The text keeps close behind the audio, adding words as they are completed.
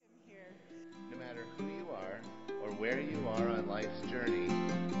where you are on life's journey,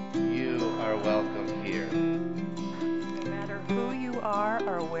 you are welcome here. No matter who you are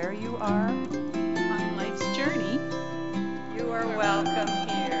or where you are On life's journey, you are welcome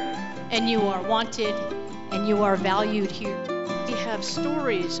here. And you are wanted and you are valued here. We have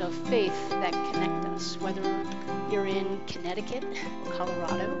stories of faith that connect us, whether you're in Connecticut,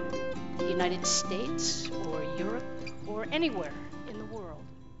 Colorado, the United States, or Europe, or anywhere in the world.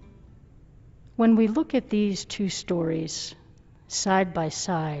 When we look at these two stories side by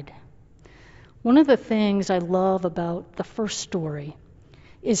side, one of the things I love about the first story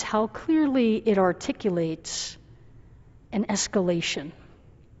is how clearly it articulates an escalation.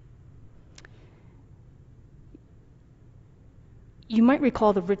 You might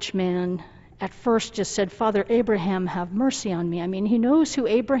recall the rich man at first just said, "Father Abraham, have mercy on me." I mean, he knows who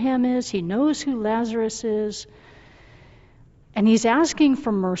Abraham is, he knows who Lazarus is, and he's asking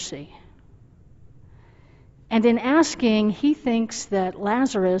for mercy. And in asking, he thinks that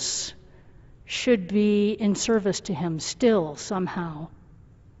Lazarus should be in service to him still, somehow.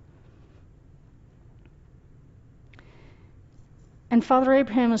 And Father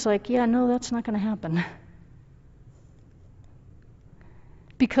Abraham is like, yeah, no, that's not going to happen.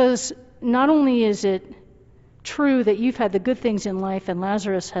 Because not only is it true that you've had the good things in life and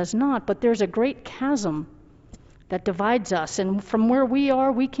Lazarus has not, but there's a great chasm that divides us. And from where we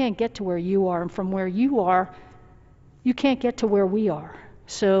are, we can't get to where you are. And from where you are, you can't get to where we are.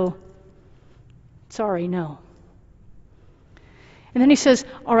 So, sorry, no. And then he says,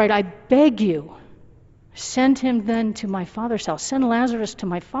 all right, I beg you, send him then to my father's house. Send Lazarus to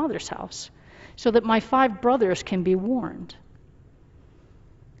my father's house so that my 5 brothers can be warned.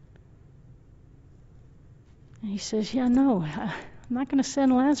 And he says, yeah, no, I'm not going to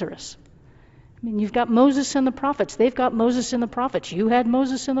send Lazarus. I mean, you've got Moses and the prophets. They've got Moses and the prophets. You had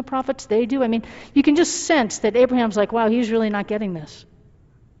Moses and the prophets. They do. I mean, you can just sense that Abraham's like, wow, he's really not getting this.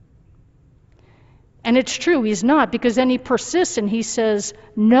 And it's true, he's not, because then he persists and he says,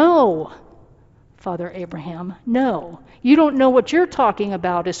 no, Father Abraham, no. You don't know what you're talking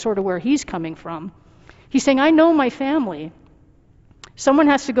about is sort of where he's coming from. He's saying, I know my family. Someone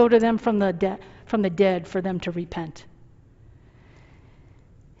has to go to them from the dead for them to repent.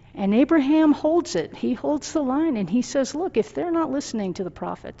 And Abraham holds it. He holds the line and he says, look, if they're not listening to the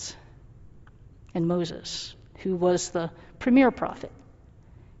prophets and Moses, who was the premier prophet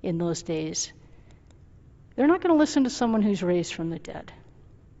in those days, they're not going to listen to someone who's raised from the dead.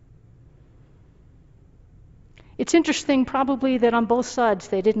 It's interesting probably that on both sides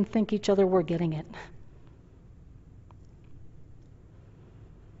they didn't think each other were getting it.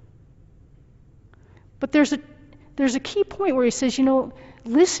 But there's a key point where he says,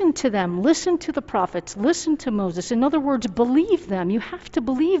 listen to them, listen to the prophets, listen to Moses. In other words, believe them. You have to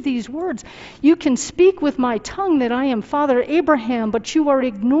believe these words. You can speak with my tongue that I am Father Abraham, but you are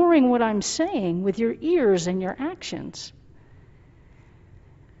ignoring what I'm saying with your ears and your actions.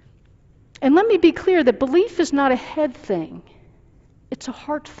 And let me be clear that belief is not a head thing. It's a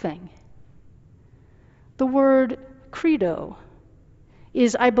heart thing. The word credo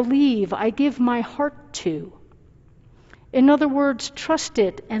is I believe, I give my heart to. In other words, trust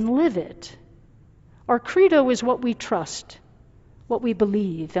it and live it. Our credo is what we trust, what we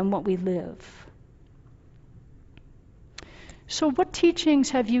believe, and what we live. So what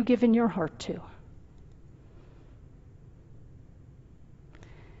teachings have you given your heart to?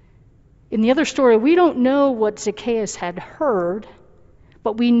 In the other story, we don't know what Zacchaeus had heard,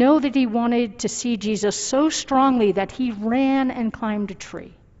 but we know that he wanted to see Jesus so strongly that he ran and climbed a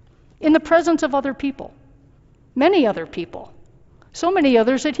tree in the presence of other people, many other people, so many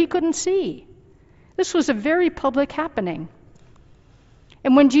others that he couldn't see. This was a very public happening.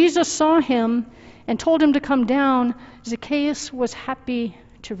 And when Jesus saw him and told him to come down, Zacchaeus was happy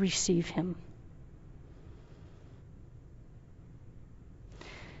to receive him.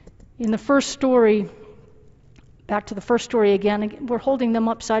 In the first story, back to the first story again, we're holding them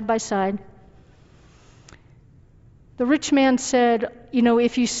up side by side. The rich man said,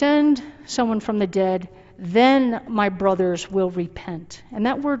 if you send someone from the dead, then my brothers will repent. And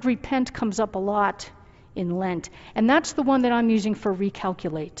that word repent comes up a lot in Lent. And that's the one that I'm using for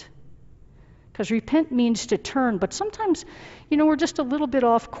recalculate. Because repent means to turn, but sometimes, we're just a little bit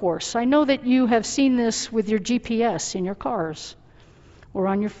off course. I know that you have seen this with your GPS in your cars or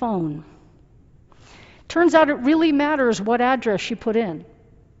on your phone. Turns out it really matters what address you put in.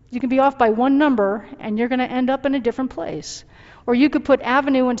 You can be off by one number and you're going to end up in a different place. Or you could put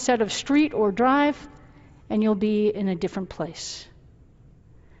avenue instead of street or drive and you'll be in a different place.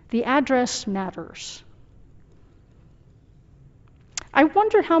 The address matters. I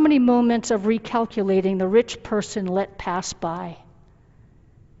wonder how many moments of recalculating the rich person let pass by.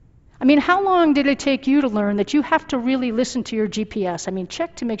 I mean, how long did it take you to learn that you have to really listen to your GPS? I mean,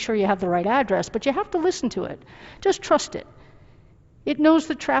 check to make sure you have the right address, but you have to listen to it. Just trust it. It knows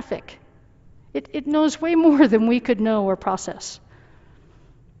the traffic. It knows way more than we could know or process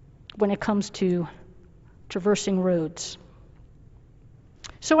when it comes to traversing roads.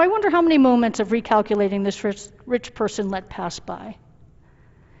 So I wonder how many moments of recalculating this rich person let pass by.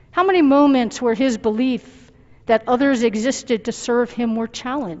 How many moments where his belief that others existed to serve him were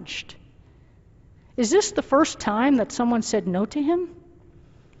challenged? Is this the first time that someone said no to him?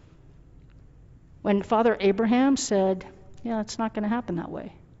 When Father Abraham said, yeah, it's not going to happen that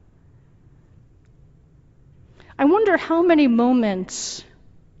way. I wonder how many moments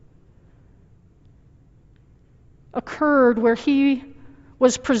occurred where he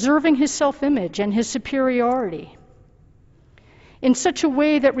was preserving his self-image and his superiority in such a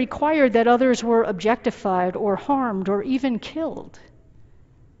way that required that others were objectified or harmed or even killed.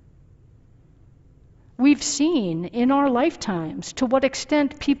 We've seen in our lifetimes to what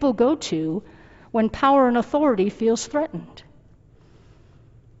extent people go to when power and authority feels threatened.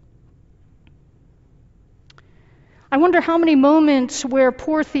 I wonder how many moments where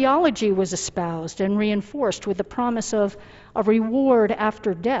poor theology was espoused and reinforced with the promise of a reward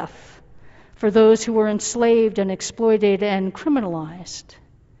after death for those who were enslaved and exploited and criminalized.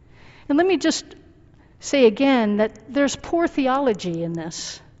 And let me just say again that there's poor theology in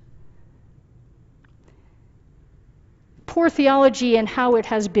this. Poor theology and how it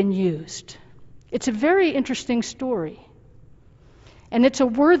has been used. It's a very interesting story. And it's a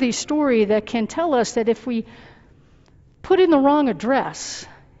worthy story that can tell us that if we put in the wrong address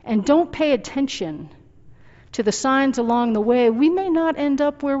and don't pay attention to the signs along the way, we may not end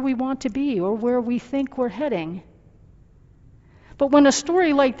up where we want to be or where we think we're heading. But when a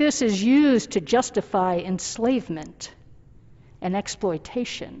story like this is used to justify enslavement and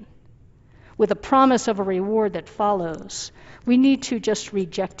exploitation, with a promise of a reward that follows, we need to just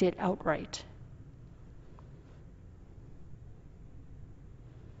reject it outright.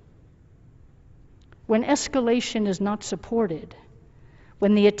 When escalation is not supported,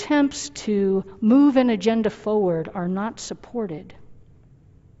 when the attempts to move an agenda forward are not supported,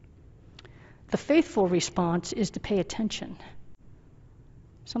 the faithful response is to pay attention.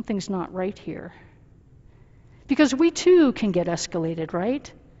 Something's not right here. Because we too can get escalated,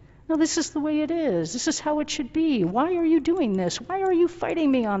 right? No, this is the way it is. This is how it should be. Why are you doing this? Why are you fighting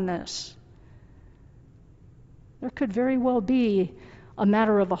me on this? There could very well be a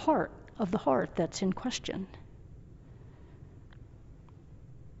matter of the heart that's in question.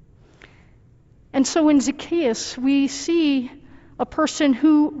 And so in Zacchaeus, we see a person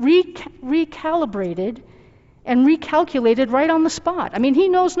who recalibrated and recalculated right on the spot. I mean, he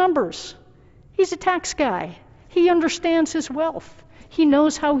knows numbers. He's a tax guy. He understands his wealth. He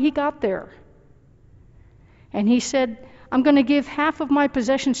knows how he got there. And he said, I'm going to give half of my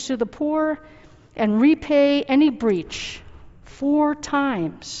possessions to the poor and repay any breach 4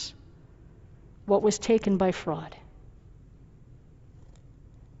 times what was taken by fraud.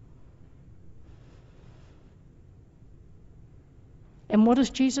 And what does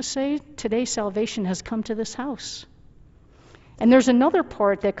Jesus say? Today salvation has come to this house. And there's another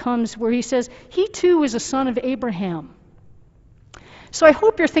part that comes where he says, he too is a son of Abraham. So I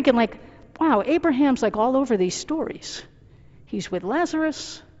hope you're thinking like, wow, Abraham's like all over these stories. He's with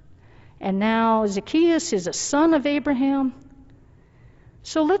Lazarus, and now Zacchaeus is a son of Abraham.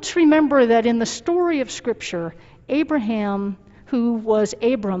 So let's remember that in the story of Scripture, Abraham, who was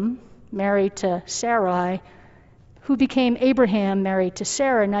Abram, married to Sarai, who became Abraham, married to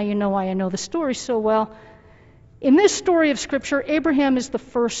Sarah. Now you know why I know the story so well. In this story of Scripture, Abraham is the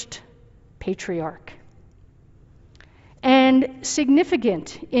first patriarch. And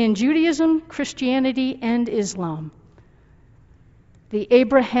significant in Judaism, Christianity, and Islam. The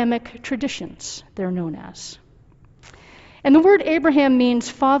Abrahamic traditions, they're known as. And the word Abraham means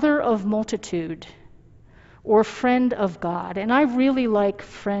father of multitude, or friend of God. And I really like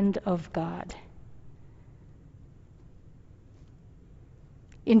friend of God.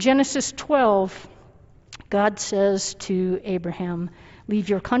 In Genesis 12, God says to Abraham, leave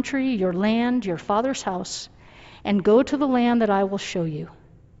your country, your land, your father's house, and go to the land that I will show you.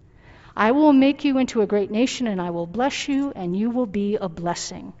 I will make you into a great nation, and I will bless you, and you will be a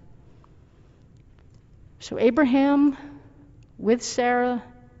blessing. So Abraham, with Sarah,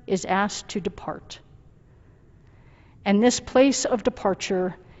 is asked to depart. And this place of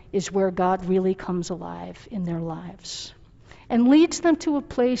departure is where God really comes alive in their lives and leads them to a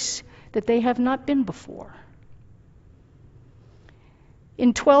place that they have not been before.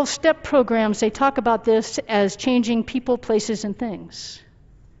 In 12-step programs, they talk about this as changing people, places, and things.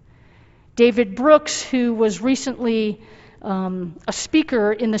 David Brooks, who was recently a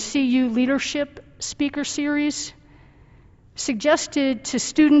speaker in the CU Leadership Speaker Series, suggested to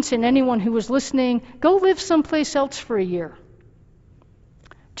students and anyone who was listening, go live someplace else for a year.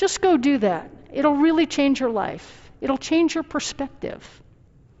 Just go do that. It'll really change your life. It'll change your perspective.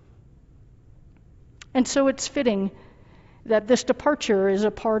 And so it's fitting that this departure is a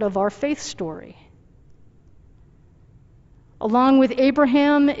part of our faith story. Along with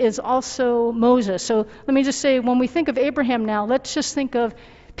Abraham is also Moses. So let me just say, when we think of Abraham now, let's just think of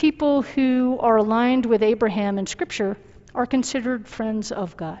people who are aligned with Abraham in Scripture are considered friends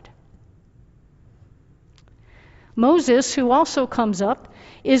of God. Moses, who also comes up,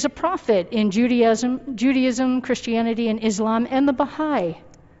 is a prophet in Judaism, Christianity, and Islam, and the Baha'i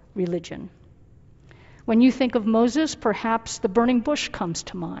religion. When you think of Moses, perhaps the burning bush comes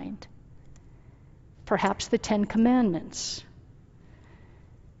to mind. Perhaps the Ten Commandments.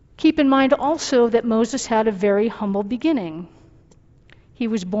 Keep in mind also that Moses had a very humble beginning. He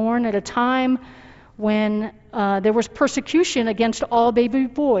was born at a time when there was persecution against all baby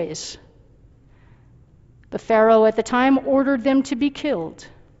boys. The Pharaoh at the time ordered them to be killed.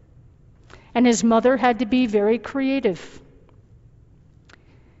 And his mother had to be very creative.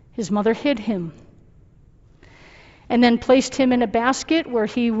 His mother hid him and then placed him in a basket where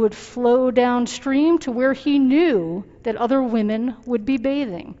he would flow downstream to where he knew that other women would be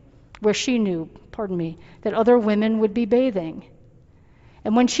bathing. Where she knew, that other women would be bathing.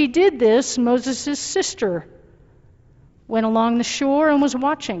 And when she did this, Moses' sister went along the shore and was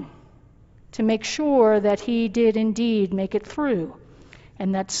watching to make sure that he did indeed make it through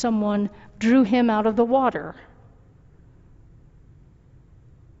and that someone drew him out of the water.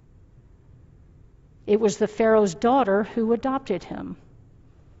 It was the Pharaoh's daughter who adopted him.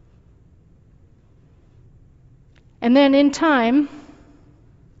 And then in time,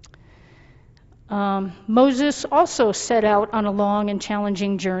 Moses also set out on a long and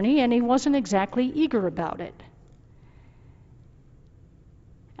challenging journey, and he wasn't exactly eager about it.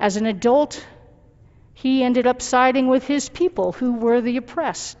 As an adult, he ended up siding with his people who were the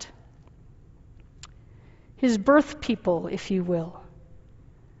oppressed. His birth people, if you will.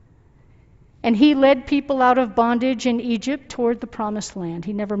 And he led people out of bondage in Egypt toward the promised land.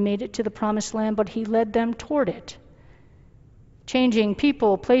 He never made it to the promised land, but he led them toward it. Changing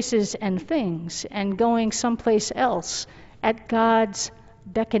people, places, and things, and going someplace else at God's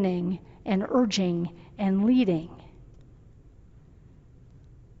beckoning and urging and leading.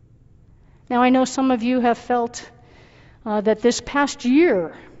 Now, I know some of you have felt that this past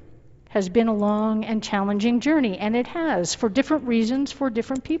year has been a long and challenging journey, and it has, for different reasons, for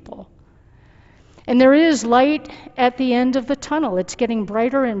different people. And there is light at the end of the tunnel. It's getting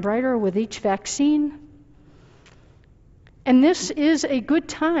brighter and brighter with each vaccine. And this is a good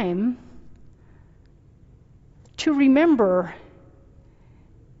time to remember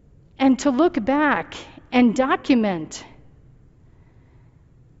and to look back and document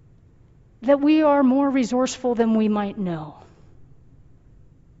that we are more resourceful than we might know.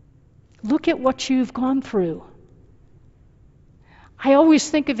 Look at what you've gone through. I always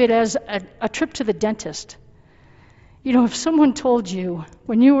think of it as a trip to the dentist. You know, if someone told you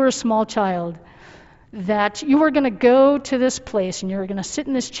when you were a small child that you were going to go to this place and you're going to sit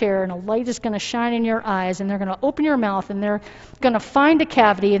in this chair and a light is going to shine in your eyes and they're going to open your mouth and they're going to find a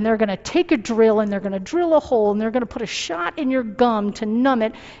cavity and they're going to take a drill and they're going to drill a hole and they're going to put a shot in your gum to numb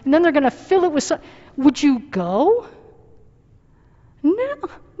it and then they're going to fill it with some... Would you go?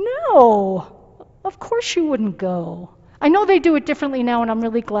 No. Of course you wouldn't go. I know they do it differently now, and I'm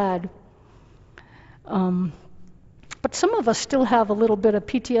really glad. But some of us still have a little bit of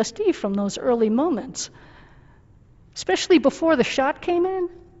PTSD from those early moments, especially before the shot came in.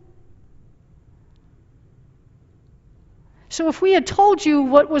 So if we had told you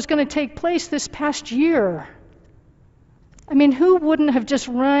what was going to take place this past year, I mean, who wouldn't have just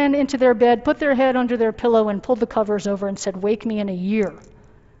ran into their bed, put their head under their pillow, and pulled the covers over and said, "Wake me in a year.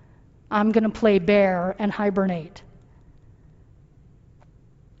 I'm going to play bear and hibernate."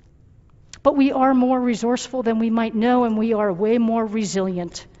 But we are more resourceful than we might know, and we are way more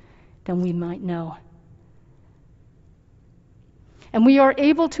resilient than we might know. And we are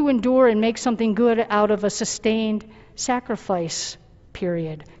able to endure and make something good out of a sustained sacrifice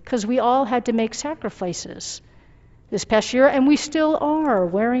period, because we all had to make sacrifices this past year, and we still are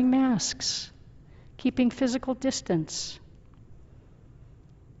wearing masks, keeping physical distance.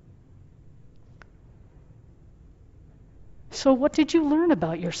 So what did you learn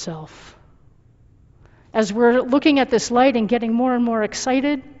about yourself? As we're looking at this light and getting more and more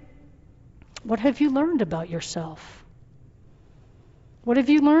excited, what have you learned about yourself? What have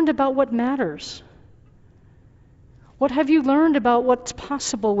you learned about what matters? What have you learned about what's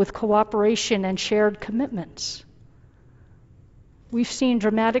possible with cooperation and shared commitments? We've seen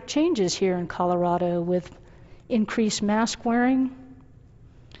dramatic changes here in Colorado with increased mask wearing,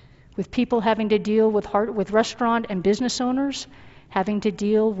 with people having to deal with restaurant and business owners having to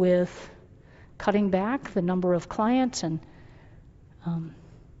deal with cutting back the number of clients and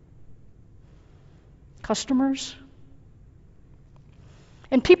customers.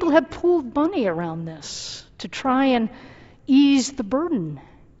 And people have pooled money around this to try and ease the burden.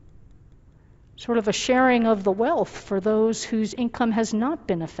 Sort of a sharing of the wealth for those whose income has not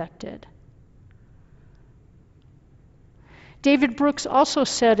been affected. David Brooks also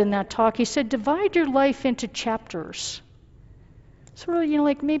said in that talk, he said, divide your life into chapters. Sort of,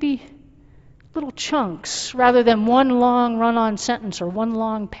 like maybe little chunks rather than one long run-on sentence or one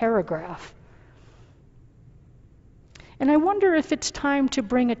long paragraph. And I wonder if it's time to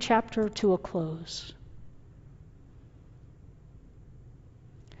bring a chapter to a close.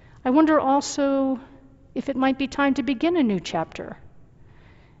 I wonder also if it might be time to begin a new chapter.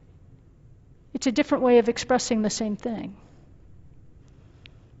 It's a different way of expressing the same thing.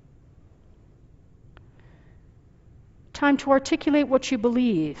 Time to articulate what you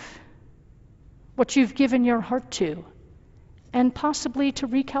believe, what you've given your heart to, and possibly to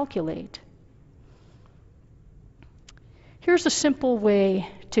recalculate. Here's a simple way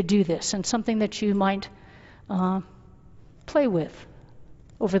to do this, and something that you might play with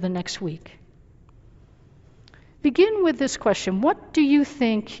over the next week. Begin with this question: what do you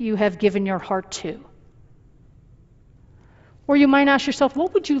think you have given your heart to? Or you might ask yourself,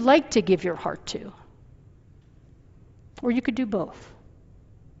 what would you like to give your heart to? Or you could do both.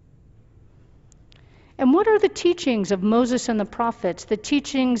 And what are the teachings of Moses and the prophets, the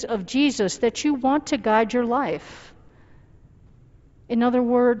teachings of Jesus that you want to guide your life? In other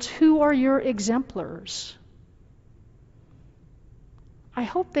words, who are your exemplars? I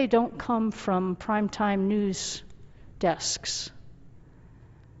hope they don't come from primetime news desks.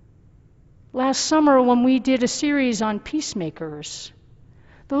 Last summer, when we did a series on peacemakers,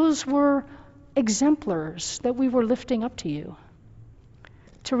 those were exemplars that we were lifting up to you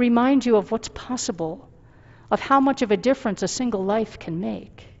to remind you of what's possible, of how much of a difference a single life can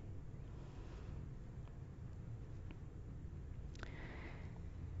make.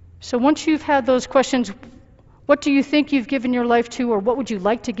 So once you've had those questions, what do you think you've given your life to, or what would you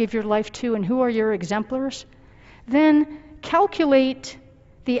like to give your life to, and who are your exemplars? Then calculate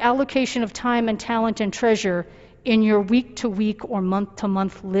the allocation of time and talent and treasure in your week-to-week or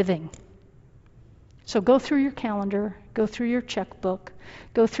month-to-month living. So go through your calendar, go through your checkbook,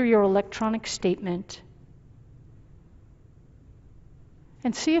 go through your electronic statement,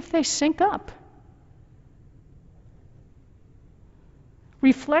 and see if they sync up.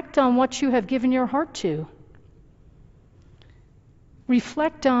 Reflect on what you have given your heart to.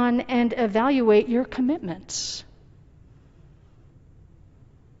 Reflect on and evaluate your commitments.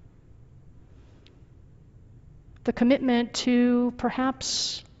 The commitment to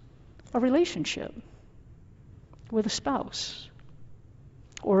perhaps a relationship with a spouse,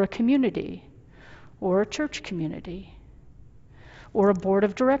 or a community, or a church community, or a board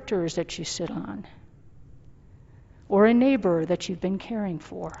of directors that you sit on, or a neighbor that you've been caring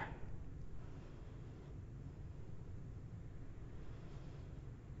for.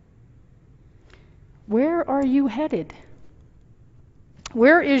 Where are you headed?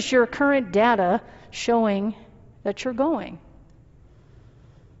 Where is your current data showing that you're going?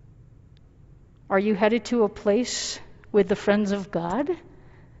 Are you headed to a place with the friends of God,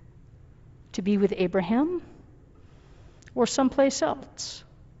 to be with Abraham, or someplace else?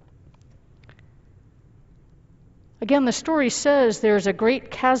 Again, the story says there's a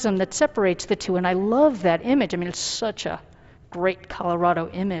great chasm that separates the two, and I love that image. I mean, it's such a great Colorado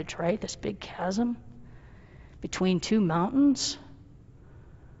image, right? This big chasm between two mountains.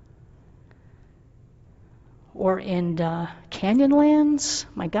 Or in Canyonlands,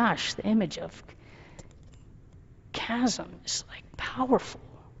 my gosh, the image of chasm is like powerful.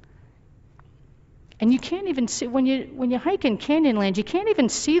 And you can't even see, when you hike in Canyonlands, you can't even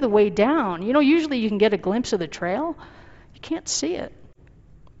see the way down. You know, usually you can get a glimpse of the trail. You can't see it.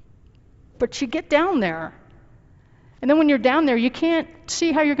 But you get down there. And then when you're down there, you can't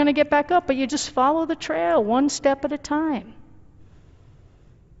see how you're going to get back up, but you just follow the trail one step at a time.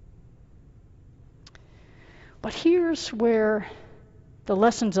 But here's where the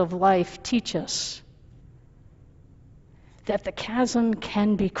lessons of life teach us that the chasm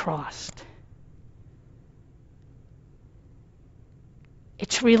can be crossed.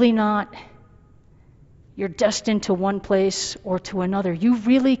 It's really not you're destined to one place or to another. You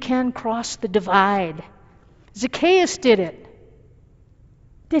really can cross the divide. Zacchaeus did it,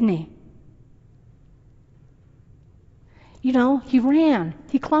 didn't he? You know, he ran,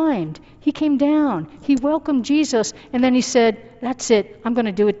 he climbed, he came down, he welcomed Jesus, and then he said, that's it, I'm going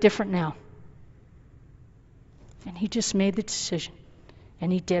to do it different now. And he just made the decision,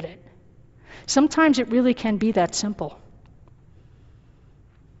 and he did it. Sometimes it really can be that simple.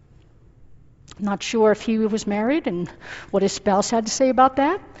 I'm not sure if he was married and what his spouse had to say about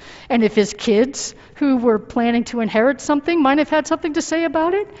that, and if his kids who were planning to inherit something might have had something to say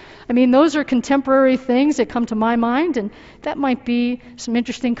about it. I mean, those are contemporary things that come to my mind, and that might be some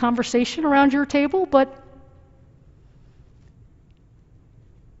interesting conversation around your table, but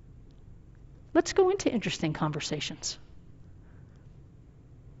let's go into interesting conversations.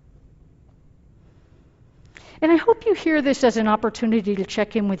 And I hope you hear this as an opportunity to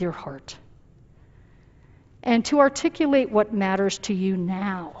check in with your heart and to articulate what matters to you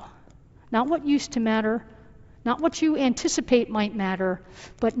now. Not what used to matter, not what you anticipate might matter,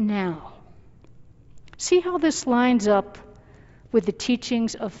 but now. See how this lines up with the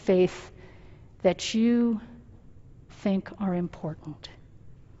teachings of faith that you think are important.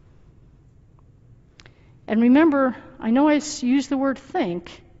 And remember, I know I use the word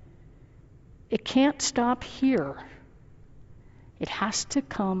think. It can't stop here. It has to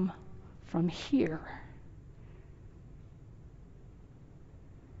come from here.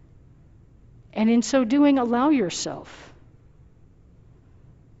 And in so doing, allow yourself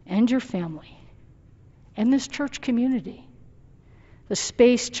and your family and this church community the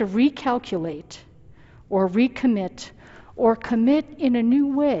space to recalculate or recommit or commit in a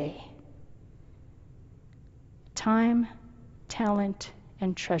new way time, talent,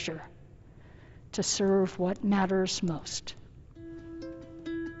 and treasure to serve what matters most.